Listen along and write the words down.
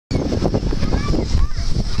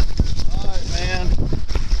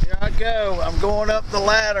go. I'm going up the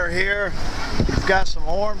ladder here. We've got some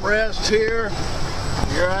armrests here.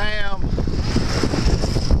 Here I am.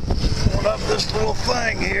 Going up this little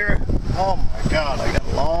thing here. Oh my God, I got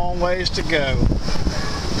a long ways to go.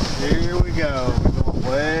 Here we go. We're going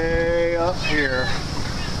way up here.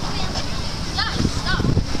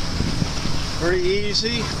 Pretty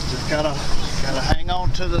easy. Just gotta hang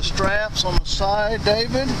on to the straps on the side,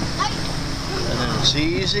 David. And then it's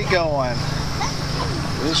easy going.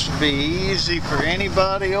 This would be easy for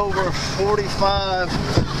anybody over 45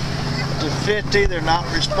 to 50. They're not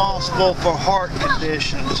responsible for heart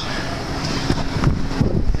conditions.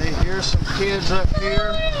 Okay, here's some kids up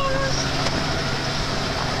here.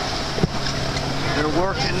 They're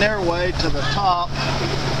working their way to the top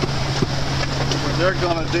where they're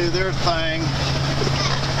going to do their thing.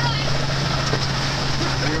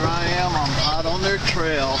 Here I am, I'm hot on their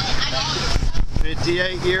trail.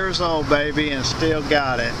 58 years old, baby, and still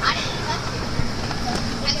got it.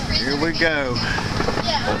 Here we go.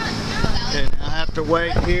 Okay, now I have to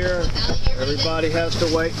wait here. Everybody has to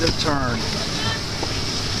wait their turn.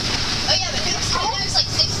 Oh yeah, but there's like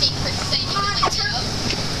 60%.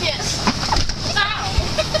 Yes. No,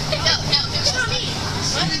 it's not me.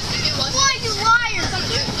 Why, you liar? I'm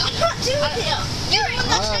not doing it. You're in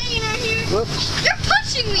the chain right here. Whoops. You're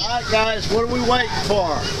pushing me. All right, guys, what are we waiting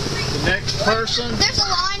for? The next person? There's a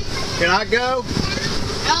line. Can I go?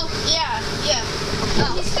 Oh, yeah.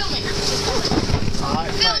 Oh, he's filming. All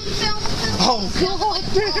right, Film. oh, God,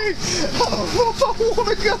 dude. Oh, I want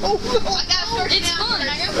to go. I gotta start it now. Can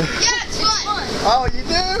I go? Yeah, it's fun. Oh, you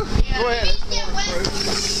do? Yeah. Go ahead. It's Yeah, waterproof.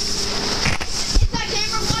 Is that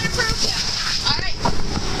camera waterproof? Yeah. All right.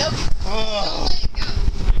 Nope. Oh.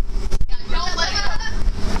 Don't let it go.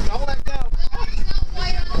 Don't let go.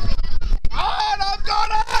 Oh, I'm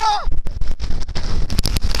going out!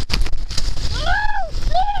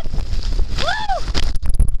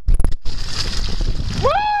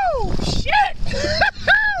 Woo! Shit!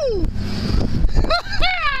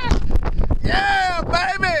 Yeah,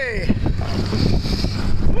 baby!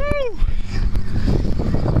 Woo!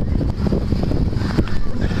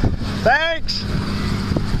 Thanks!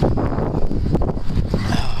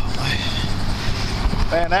 Oh,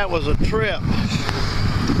 man, that was a trip.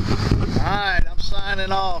 Alright, I'm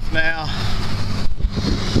signing off now.